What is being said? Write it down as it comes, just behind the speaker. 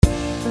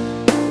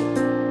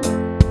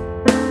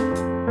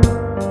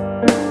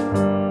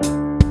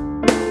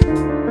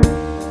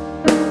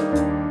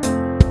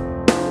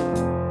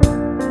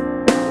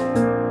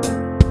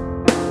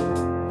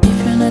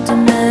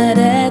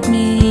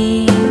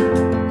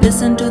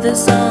listen to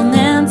this song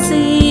and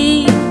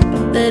see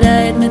that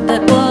I admit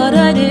that what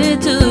I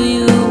did to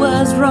you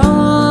was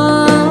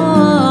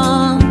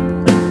wrong.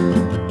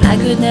 I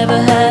could never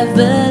have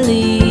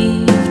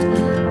believed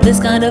this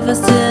kind of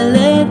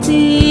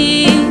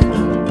hostility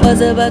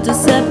was about to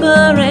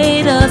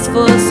separate us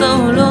for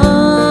so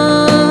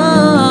long.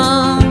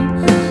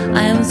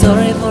 I am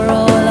sorry for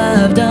all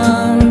I've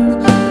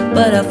done,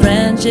 but our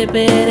friendship,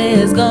 it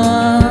is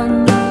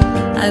gone.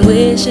 I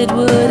wish it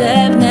would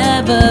have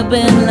never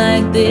been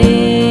like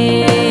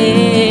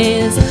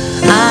this.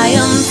 I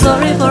am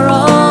sorry for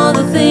all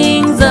the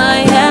things I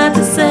had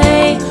to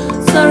say.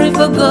 Sorry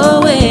for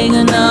going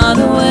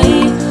another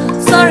way.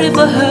 Sorry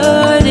for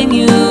hurting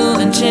you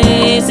and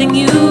chasing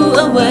you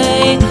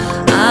away.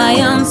 I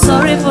am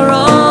sorry for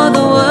all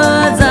the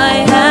words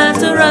I had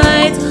to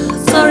write.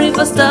 Sorry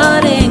for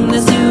starting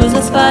this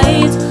useless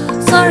fight.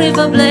 Sorry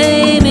for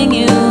blaming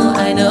you.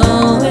 I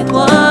know it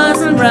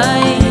wasn't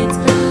right.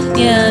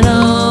 Yeah, I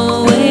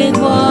know it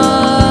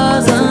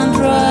wasn't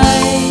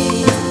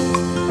right.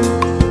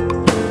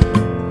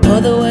 All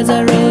the words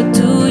I wrote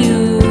to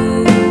you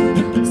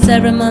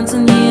several months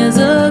and years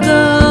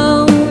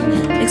ago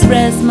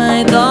express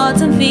my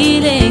thoughts and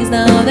feelings,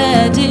 now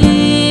they're different.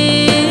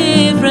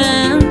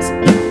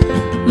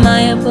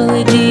 My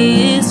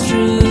apology is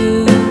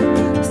true.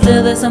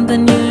 Still there's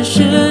something you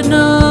should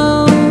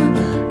know.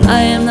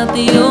 I am not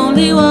the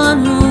only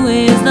one who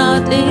is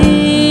not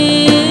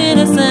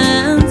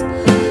innocent.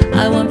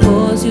 I won't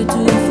force you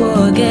to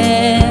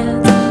forget,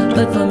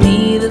 but for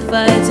me the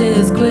fight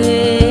is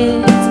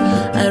quit.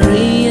 I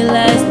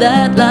realize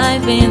that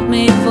life ain't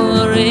made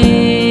for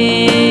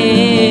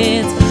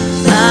it.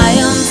 I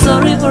am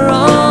sorry for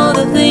all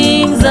the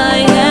things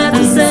I had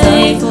to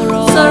say.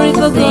 Sorry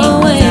for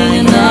going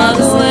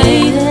another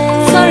way.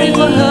 Sorry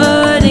for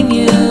hurting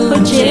you, for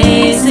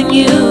chasing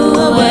you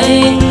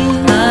away.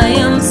 I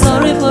am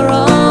sorry for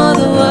all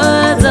the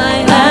words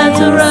I had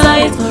to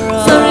write.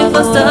 Sorry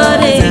for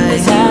starting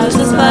this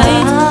useless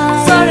fight.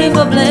 Sorry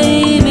for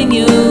blaming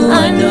you.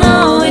 I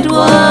know it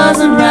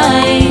wasn't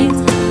right.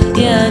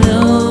 Yeah, I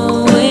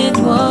know it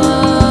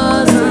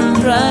wasn't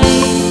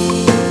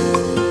right.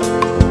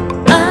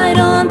 I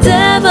don't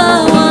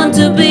ever want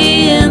to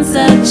be in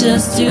such a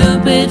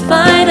stupid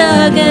fight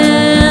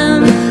again.